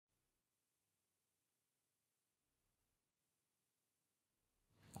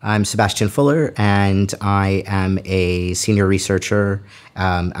I'm Sebastian Fuller, and I am a senior researcher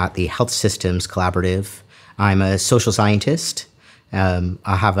at the Health Systems Collaborative. I'm a social scientist. I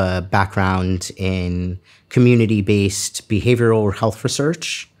have a background in community-based behavioral health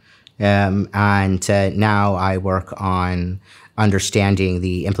research, and now I work on understanding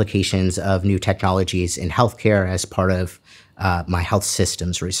the implications of new technologies in healthcare as part of my health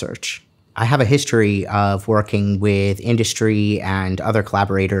systems research. I have a history of working with industry and other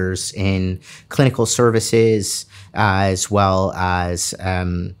collaborators in clinical services, as well as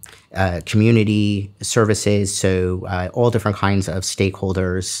community services, so all different kinds of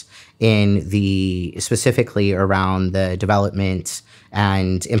stakeholders specifically around the development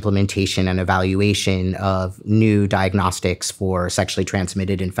and implementation and evaluation of new diagnostics for sexually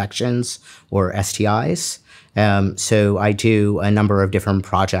transmitted infections, or STIs. So I do a number of different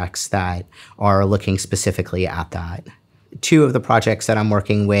projects that are looking specifically at that. Two of the projects that I'm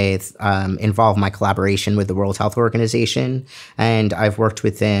working with involve my collaboration with the World Health Organization, and I've worked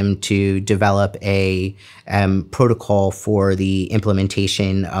with them to develop a protocol for the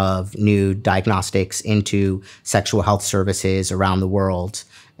implementation of new diagnostics into sexual health services around the world.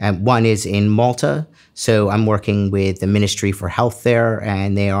 One is in Malta. So I'm working with the Ministry for Health there,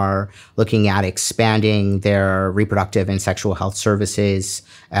 and they are looking at expanding their reproductive and sexual health services,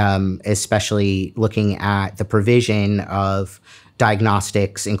 especially looking at the provision of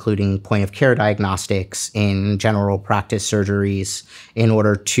diagnostics, including point-of-care diagnostics in general practice surgeries in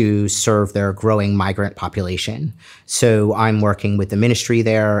order to serve their growing migrant population. So I'm working with the ministry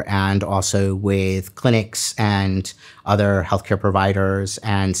there and also with clinics and other healthcare providers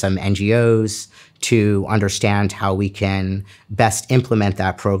and some NGOs to understand how we can best implement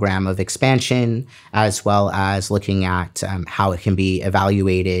that program of expansion, as well as looking at how it can be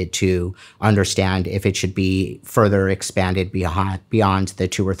evaluated to understand if it should be further expanded beyond the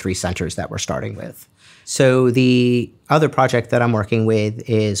 2 or 3 centers that we're starting with. So the other project that I'm working with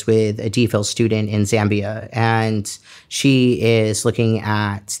is with a DPhil student in Zambia, and she is looking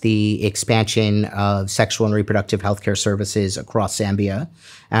at the expansion of sexual and reproductive healthcare services across Zambia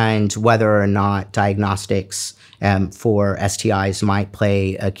and whether or not diagnostics for STIs might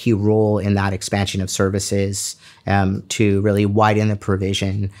play a key role in that expansion of services to really widen the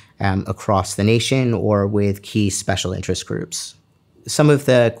provision across the nation or with key special interest groups. Some of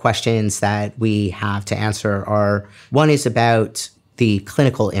the questions that we have to answer are, one is about the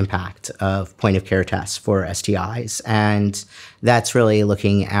clinical impact of point-of-care tests for STIs, and that's really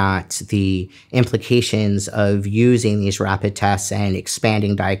looking at the implications of using these rapid tests and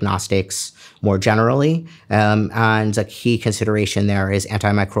expanding diagnostics more generally. And a key consideration there is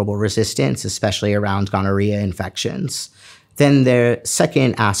antimicrobial resistance, especially around gonorrhea infections. Then the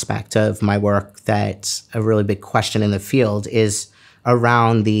second aspect of my work that's a really big question in the field is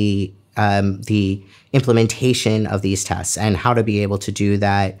around the implementation of these tests and how to be able to do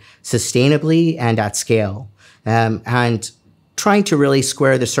that sustainably and at scale. And trying to really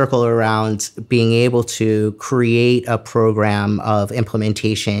square the circle around being able to create a program of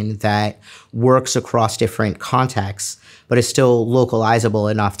implementation that works across different contexts, but is still localizable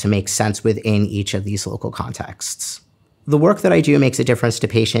enough to make sense within each of these local contexts. The work that I do makes a difference to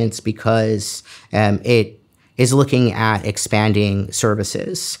patients because it is looking at expanding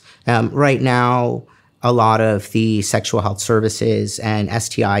services. Right now, a lot of the sexual health services and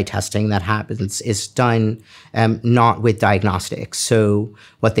STI testing that happens is done not with diagnostics. So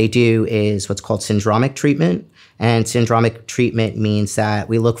what they do is what's called syndromic treatment. And syndromic treatment means that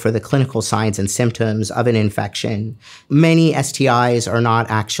we look for the clinical signs and symptoms of an infection. Many STIs are not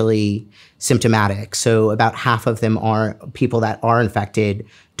actually symptomatic. So about half of them are people that are infected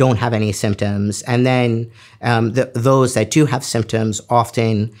don't have any symptoms. And then those that do have symptoms,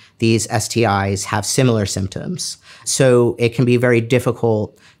 often these STIs have similar symptoms. So it can be very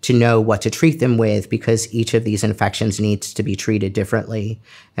difficult to know what to treat them with because each of these infections needs to be treated differently.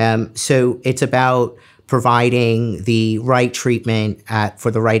 So it's about providing the right treatment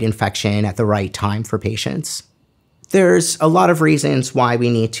for the right infection at the right time for patients. There's a lot of reasons why we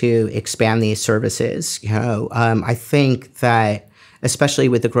need to expand these services. I think that especially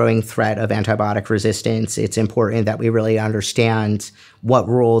with the growing threat of antibiotic resistance, it's important that we really understand what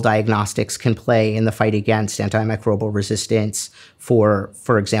role diagnostics can play in the fight against antimicrobial resistance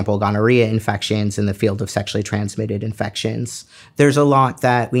for example, gonorrhea infections in the field of sexually transmitted infections. There's a lot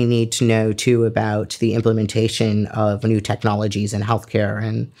that we need to know, too, about the implementation of new technologies in healthcare,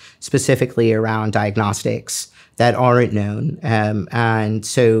 and specifically around diagnostics that aren't known. And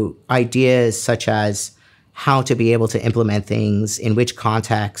so ideas such as how to be able to implement things, in which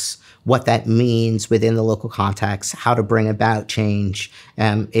contexts, what that means within the local context, how to bring about change,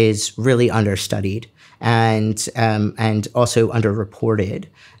 is really understudied and also underreported.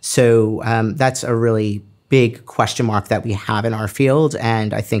 So that's a really big question mark that we have in our field,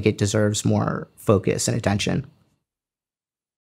 and I think it deserves more focus and attention.